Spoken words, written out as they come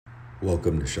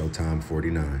Welcome to Showtime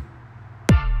 49.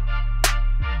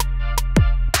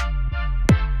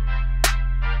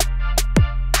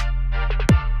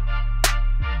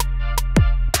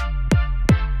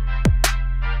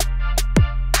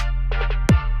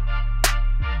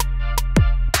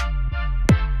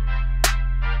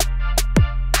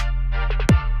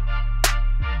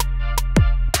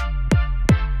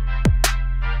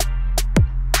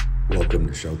 Welcome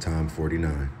to Showtime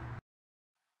 49.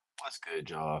 What's good,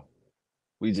 y'all?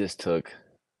 We just took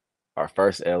our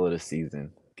first L of the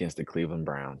season against the Cleveland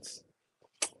Browns.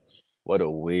 What a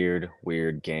weird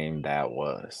game that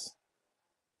was.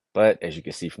 But as you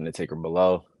can see from the ticker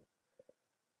below,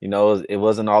 it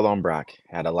wasn't all on Brock.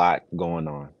 Had a lot going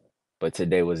on. But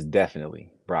today was definitely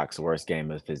Brock's worst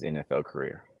game of his NFL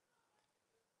career.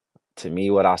 To me,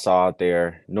 what I saw out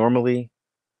there, normally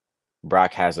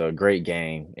Brock has a great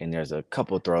game and there's a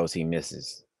couple throws he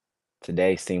misses.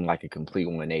 Today seemed like a complete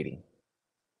 180.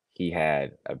 He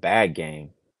had a bad game,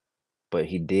 but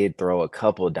he did throw a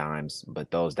couple dimes, but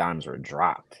those dimes were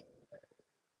dropped.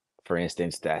 For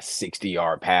instance, that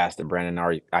 60-yard pass to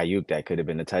Brandon Ayuk that could have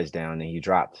been a touchdown, and he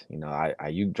dropped.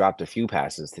 Ayuk dropped a few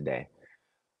passes today,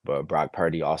 but Brock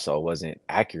Purdy also wasn't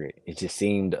accurate. It just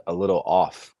seemed a little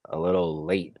off, a little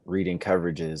late reading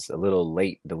coverages, a little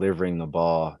late delivering the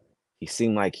ball. He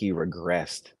seemed like he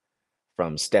regressed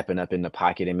from stepping up in the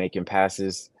pocket and making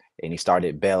passes, and he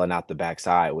started bailing out the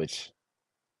backside, which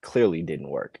clearly didn't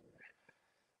work.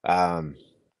 Um,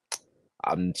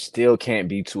 I'm still can't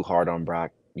be too hard on Brock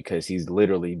because he's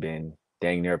literally been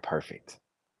dang near perfect.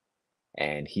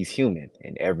 And he's human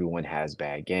and everyone has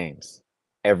bad games.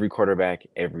 Every quarterback,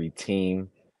 every team,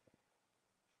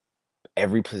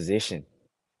 every position.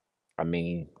 I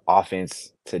mean,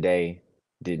 offense today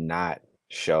did not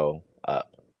show up.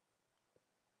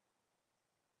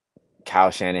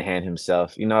 Kyle Shanahan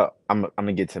himself, I'm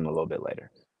gonna get to him a little bit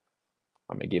later.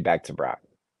 I'm gonna get back to Brock.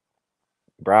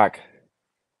 Brock,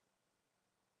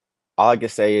 all I can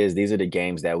say is these are the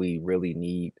games that we really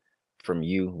need from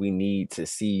you. We need to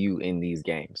see you in these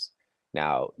games.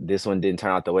 Now, this one didn't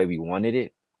turn out the way we wanted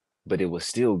it, but it was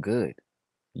still good.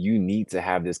 You need to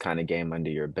have this kind of game under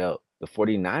your belt. The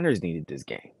 49ers needed this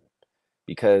game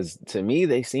because to me,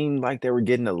 they seemed like they were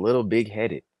getting a little big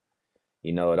headed.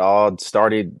 It all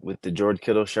started with the George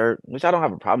Kittle shirt, which I don't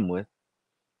have a problem with.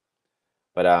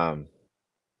 But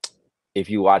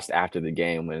if you watched after the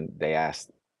game when they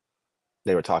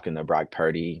were talking to Brock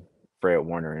Purdy, Fred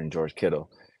Warner, and George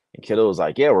Kittle. And Kittle was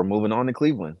like, "Yeah, we're moving on to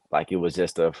Cleveland." Like it was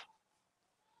just the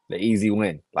easy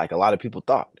win, like a lot of people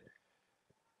thought.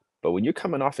 But when you're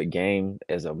coming off a game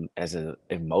as a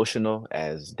emotional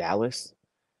as Dallas,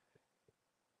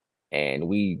 and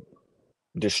we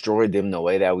destroyed them the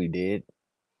way that we did,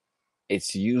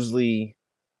 it's usually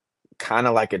kind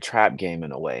of like a trap game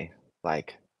in a way.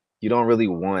 Like you don't really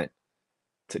want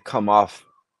to come off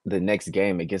the next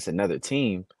game against another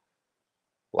team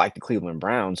like the Cleveland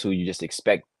Browns, who you just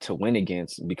expect to win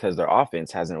against because their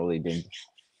offense hasn't really been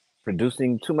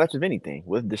producing too much of anything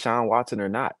with Deshaun Watson or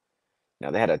not.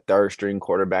 Now they had a third string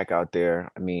quarterback out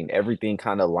there. I mean, everything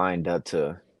kind of lined up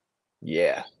to,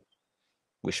 yeah,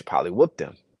 we should probably whoop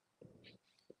them.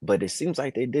 But it seems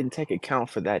like they didn't take account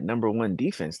for that number one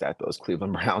defense that those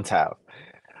Cleveland Browns have.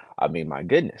 I mean, my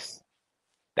goodness,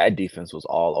 that defense was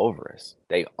all over us.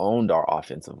 They owned our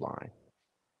offensive line,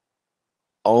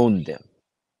 owned them.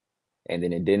 And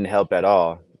then it didn't help at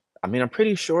all. I mean, I'm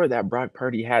pretty sure that Brock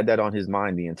Purdy had that on his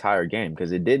mind the entire game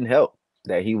because it didn't help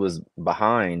that he was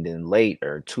behind and late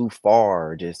or too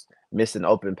far or just missing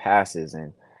open passes.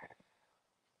 And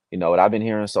what I've been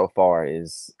hearing so far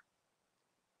is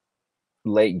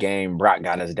late game, Brock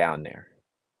got us down there.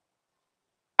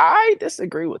 I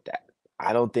disagree with that.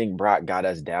 I don't think Brock got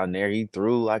us down there. He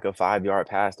threw like a 5-yard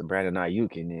pass to Brandon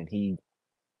Ayuk, and then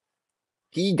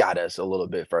he got us a little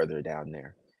bit further down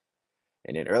there.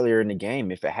 And then earlier in the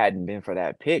game, if it hadn't been for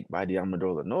that pick by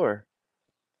Diamador Lenore,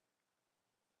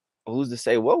 who's to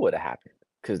say what would have happened?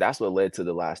 Because that's what led to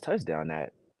the last touchdown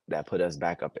that put us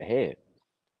back up ahead.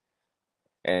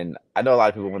 And I know a lot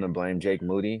of people want to blame Jake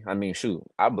Moody. I mean, shoot,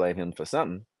 I blame him for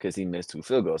something because he missed 2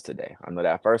 field goals today. I know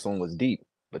that first one was deep,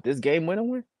 but this game winning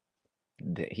one,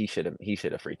 he should have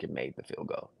freaking made the field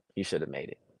goal. He should have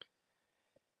made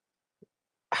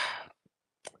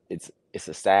it. It's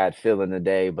a sad feeling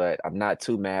today, but I'm not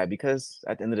too mad because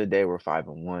at the end of the day, we're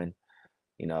 5-1.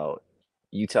 You know,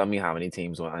 you tell me how many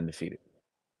teams went undefeated.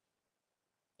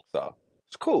 So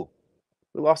it's cool.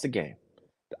 We lost the game.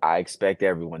 I expect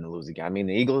everyone to lose again. I mean,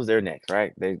 the Eagles, they're next,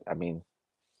 right? I mean,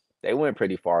 they went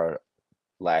pretty far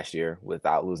last year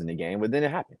without losing the game, but then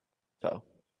it happened. So,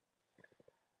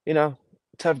 you know,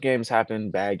 tough games happen,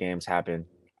 bad games happen.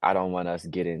 I don't want us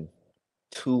getting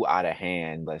too out of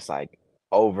hand. That's like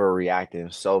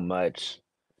overreacting so much.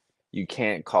 You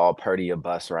can't call Purdy a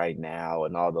bust right now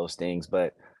and all those things.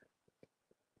 But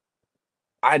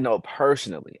I know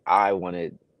personally, I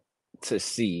wanted to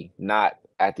see, not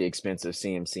at the expense of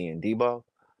CMC and Debo,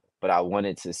 but I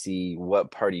wanted to see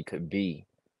what Purdy could be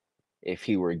if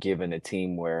he were given a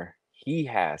team where he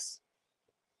has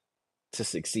to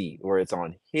succeed, where it's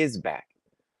on his back.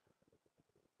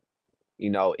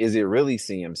 Is it really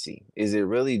CMC? Is it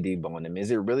really Debo and him?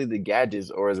 Is it really the gadgets,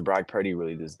 or is Brock Purdy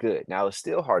really this good? Now, it's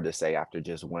still hard to say after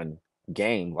just one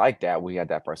game like that. We had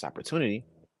that first opportunity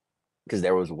because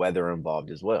there was weather involved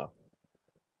as well.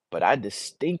 But I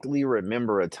distinctly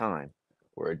remember a time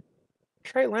where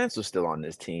Trey Lance was still on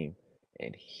this team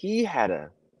and he had a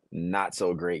not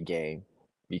so great game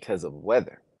because of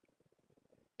weather.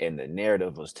 And the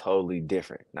narrative was totally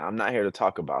different. Now, I'm not here to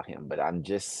talk about him, but I'm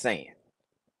just saying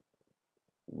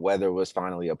weather was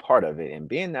finally a part of it. And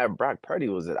being that Brock Purdy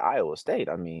was at Iowa State,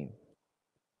 I mean,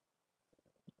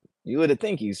 you would have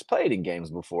think he's played in games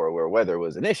before where weather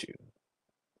was an issue.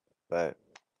 But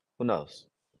who knows?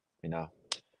 You know,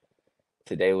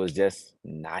 today was just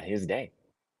not his day.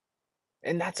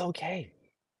 And that's okay.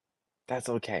 That's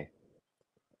okay.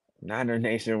 Niner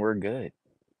Nation, we're good.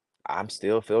 I'm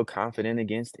still feel confident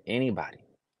against anybody.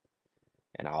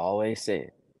 And I always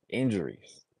said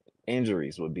injuries.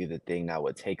 Injuries would be the thing that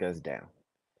would take us down.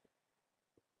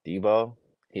 Debo,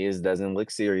 his doesn't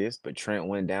look serious, but Trent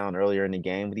went down earlier in the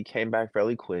game, but he came back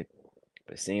fairly quick.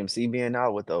 But CMC being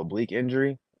out with the oblique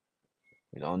injury,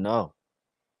 we don't know.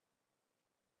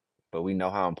 But we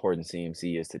know how important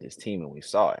CMC is to this team, and we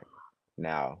saw it.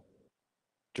 Now,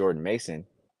 Jordan Mason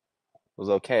was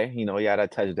okay. He had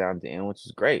that touchdown at the end, which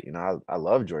is great. I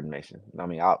love Jordan Mason. I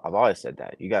mean, I've always said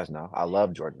that. You guys know I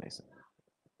love Jordan Mason.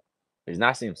 He's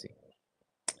not CMC.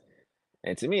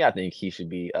 And to me, I think he should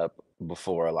be up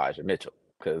before Elijah Mitchell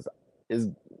because as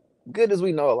good as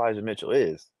we know Elijah Mitchell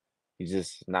is, he's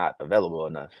just not available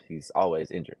enough. He's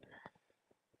always injured.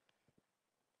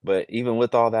 But even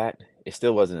with all that, it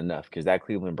still wasn't enough because that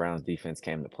Cleveland Browns defense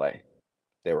came to play.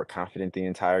 They were confident the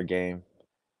entire game.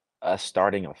 Us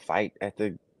starting a fight at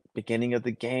the beginning of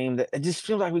the game, that it just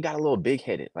feels like we got a little big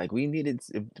headed. Like we needed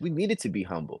to be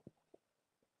humble.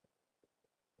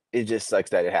 It just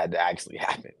sucks that it had to actually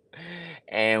happen.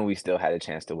 And we still had a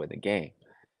chance to win the game.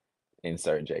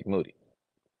 Insert Jake Moody.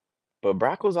 But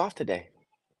Brock was off today.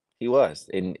 He was.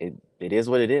 And it is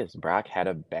what it is. Brock had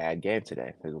a bad game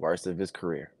today, the worst of his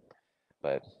career.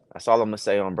 But that's all I'm going to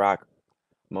say on Brock.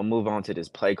 I'm going to move on to this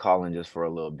play calling just for a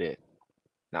little bit.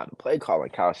 Now, the play calling,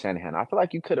 Kyle Shanahan, I feel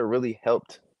like you could have really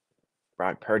helped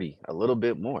Brock Purdy a little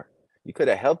bit more. You could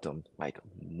have helped him, like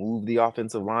move the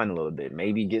offensive line a little bit,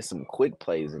 maybe get some quick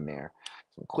plays in there,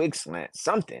 some quick slants,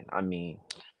 something. I mean,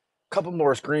 a couple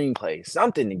more screen plays,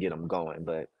 something to get them going.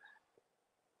 But,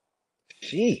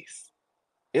 jeez,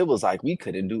 it was like we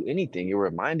couldn't do anything. It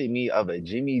reminded me of a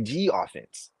Jimmy G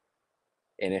offense,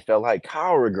 and it felt like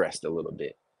Kyle regressed a little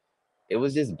bit. It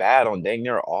was just bad on dang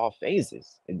near all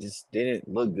phases. It just didn't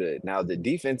look good. Now, the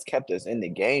defense kept us in the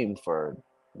game for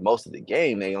most of the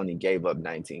game. They only gave up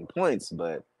 19 points,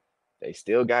 but they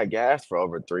still got gas for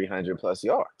over 300 plus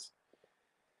yards.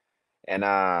 And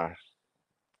I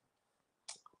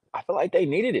feel like they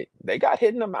needed it. They got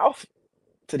hit in the mouth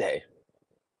today.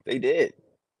 They did.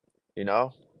 You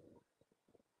know,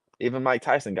 even Mike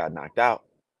Tyson got knocked out.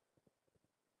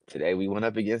 Today we went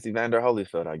up against Evander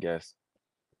Holyfield, I guess.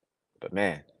 But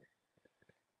man,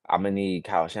 I'm going to need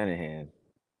Kyle Shanahan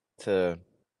to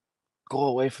go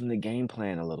away from the game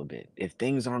plan a little bit. If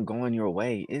things aren't going your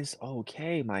way, it's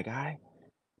okay, my guy.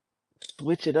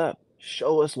 Switch it up.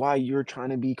 Show us why you're trying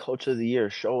to be coach of the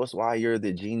year. Show us why you're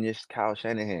the genius Kyle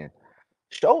Shanahan.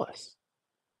 Show us.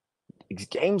 It's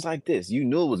games like this, you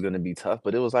knew it was going to be tough,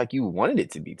 but it was like you wanted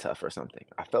it to be tough or something.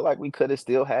 I felt like we could have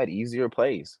still had easier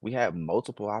plays. We had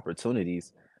multiple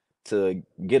opportunities to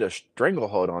get a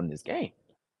stranglehold on this game.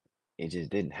 It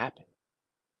just didn't happen,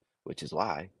 which is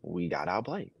why we got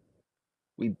outplayed.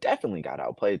 We definitely got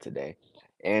outplayed today.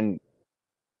 And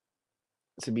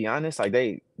to be honest,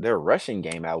 like their rushing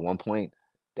game at one point,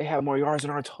 they had more yards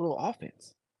than our total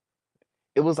offense.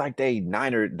 It was like they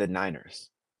ninered the Niners.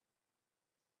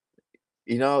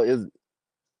 Is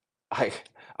like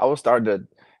I was starting to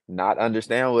not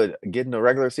understand what getting a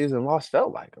regular season loss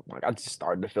felt like. I'm like, I just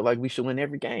started to feel like we should win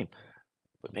every game.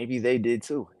 But maybe they did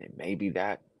too. And maybe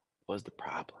that was the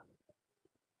problem.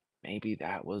 Maybe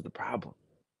that was the problem.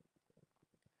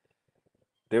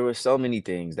 There were so many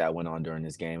things that went on during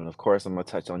this game. And of course, I'm going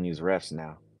to touch on these refs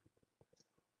now.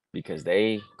 because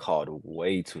they called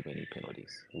way too many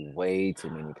penalties. Way too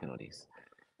many penalties.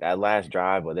 That last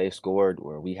drive where they scored,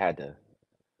 where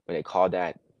they called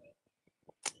that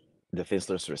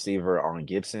defenseless receiver on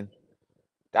Gibson,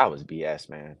 that was BS,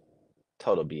 man.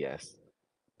 Total BS.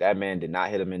 That man did not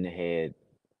hit him in the head.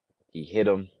 He hit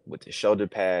him with the shoulder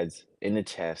pads in the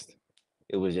chest.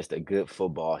 It was just a good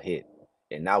football hit.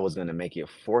 And that was going to make it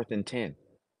 4th and 10.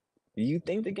 Do you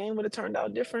think the game would have turned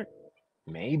out different?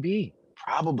 Maybe.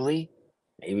 Probably.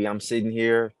 Maybe I'm sitting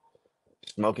here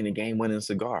smoking a game winning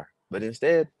cigar. But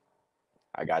instead,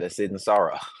 I got to sit in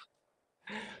sorrow.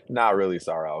 Not really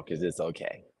sorrow because it's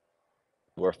okay.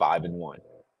 We're 5-1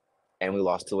 and we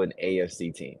lost to an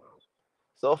AFC team.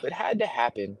 So if it had to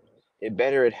happen, it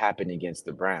better it happened against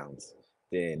the Browns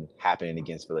than happening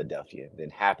against Philadelphia,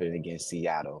 than happening against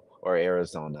Seattle or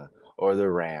Arizona or the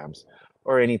Rams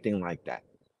or anything like that.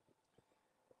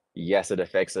 Yes, it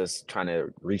affects us trying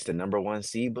to reach the number one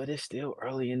seed, but it's still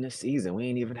early in the season. We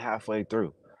ain't even halfway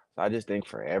through. So I just think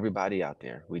for everybody out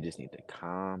there, we just need to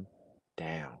calm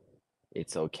down.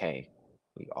 It's okay.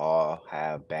 We all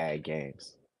have bad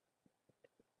games.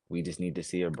 We just need to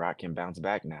see if Brock can bounce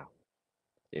back now,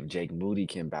 if Jake Moody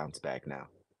can bounce back now.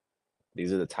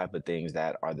 These are the type of things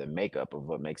that are the makeup of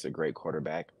what makes a great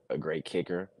quarterback, a great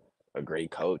kicker, a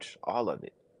great coach, all of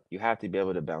it. You have to be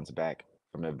able to bounce back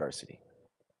from adversity.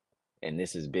 And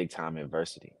this is big time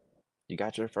adversity. You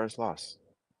got your first loss.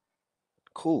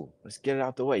 Cool. Let's get it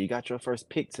out the way. You got your first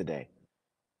pick today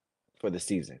for the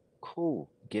season. Cool.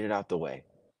 Get it out the way.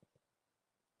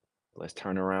 Let's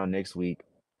turn around next week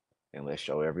and let's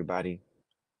show everybody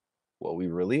what we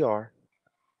really are.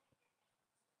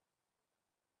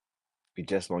 We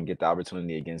just won't get the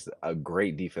opportunity against a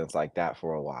great defense like that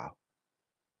for a while.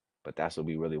 But that's what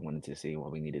we really wanted to see and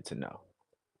what we needed to know.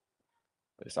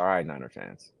 But it's all right, Niner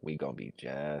fans. We gonna be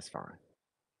just fine.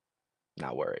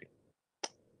 Not worried.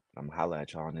 I'm gonna holla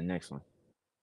at y'all on the next one.